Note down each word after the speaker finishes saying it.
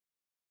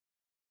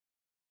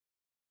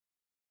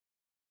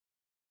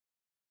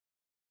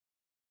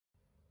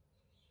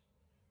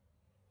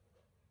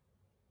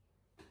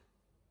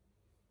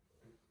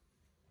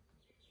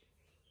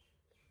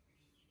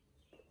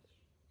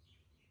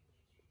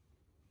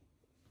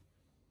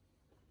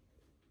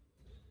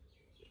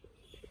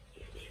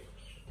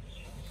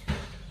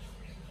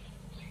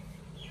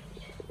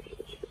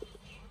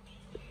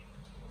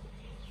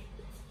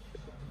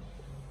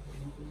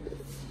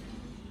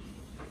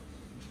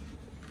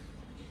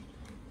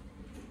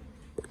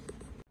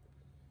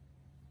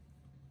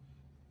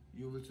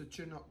you will switch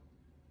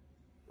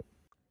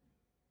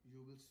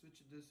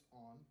this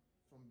on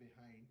from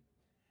behind,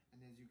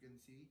 and as you can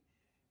see,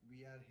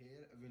 we are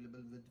here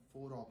available with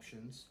 4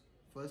 options.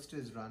 First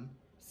is run,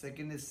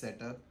 second is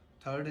setup,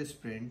 third is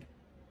print,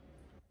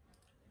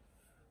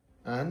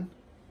 and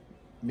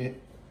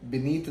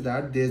beneath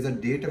that there's a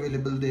date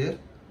available there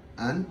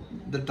and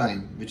the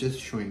time which is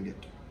showing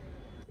it.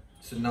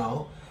 So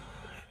now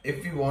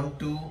if we want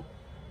to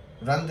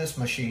run this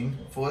machine,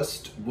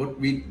 first what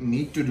we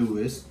need to do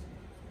is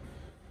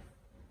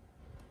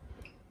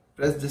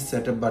press this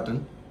setup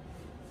button.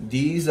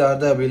 These are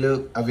the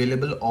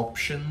available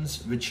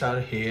options which are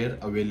here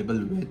available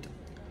with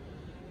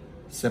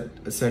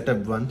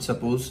setup 1.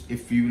 Suppose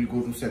if we will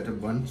go to setup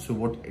 1, so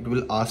what it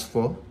will ask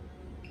for,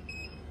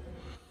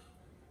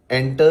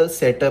 enter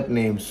setup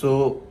name.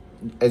 So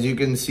as you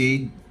can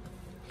see,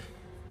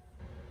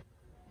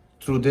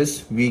 through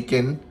this we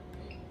can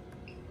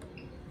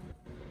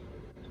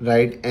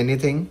write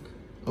anything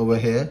over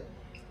here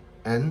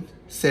and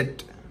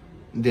set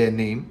their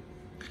name,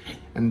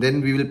 and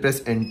then we will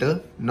press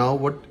enter. Now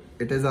what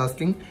it is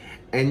asking,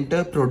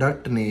 enter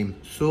product name.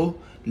 So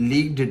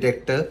leak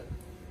detector,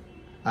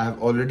 I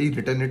have already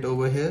written it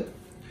over here,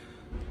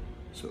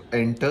 so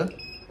enter.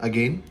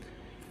 Again,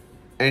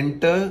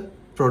 enter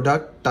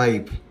product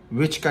type,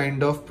 which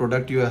kind of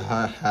product you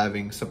are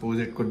having. Suppose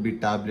it could be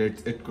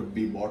tablets, it could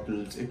be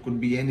bottles, it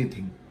could be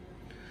anything.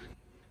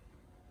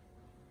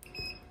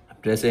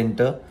 Press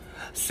enter.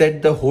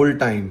 Set the hold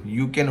time.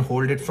 You can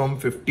hold it from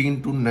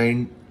 15 to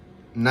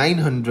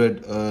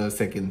 900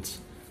 seconds.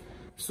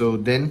 So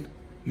then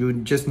you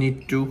just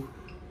need to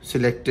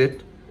select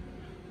it.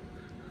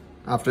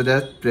 After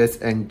that, press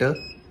enter.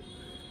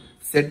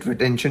 Set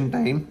retention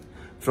time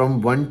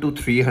from 1 to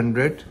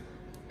 300.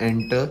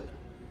 Enter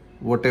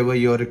whatever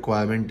your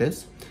requirement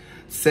is.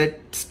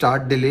 Set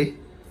start delay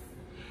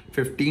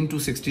 15 to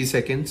 60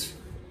 seconds.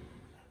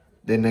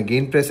 Then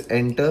again press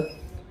enter.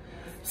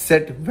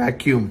 Set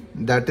vacuum,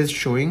 that is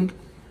showing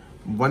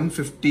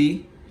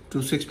 150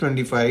 to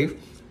 625.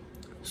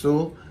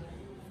 So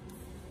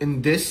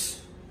in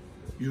this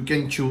you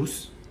can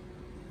choose.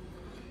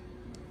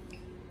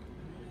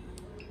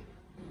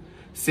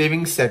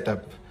 Saving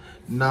setup.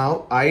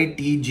 Now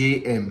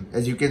ITJM,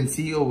 as you can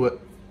see over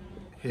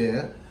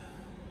here,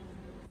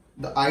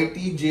 the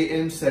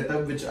ITJM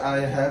setup which I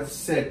have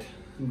set,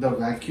 the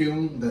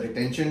vacuum, the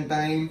retention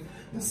time,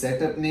 the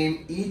setup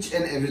name, each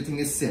and everything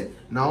is set.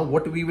 Now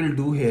what we will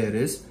do here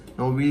is,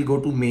 now we'll go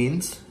to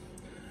mains.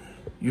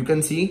 You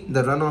can see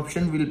the run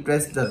option. We'll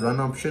press the run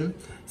option.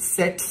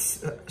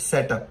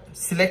 Setup,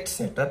 select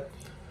setup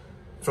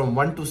from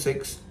 1 to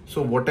 6.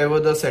 So whatever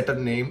the setup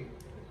name,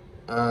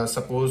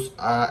 suppose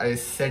I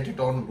set it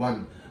on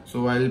 1,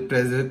 so I'll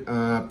press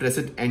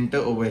it enter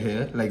over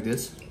here like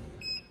this.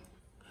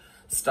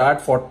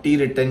 Start 40,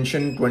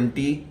 retention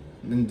 20,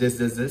 then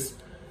this.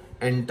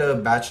 Enter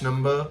batch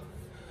number,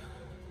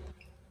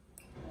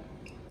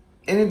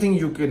 anything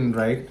you can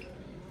write.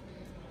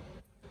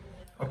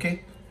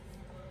 Okay,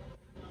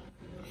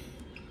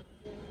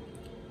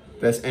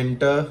 press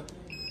enter,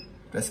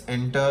 press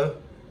enter,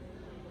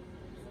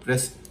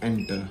 press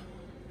enter,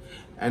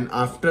 and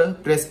after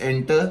press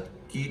enter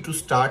key to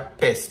start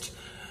test.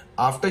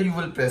 After you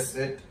will press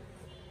it,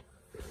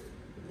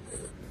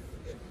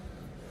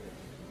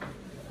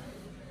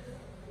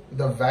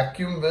 the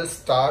vacuum will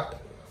start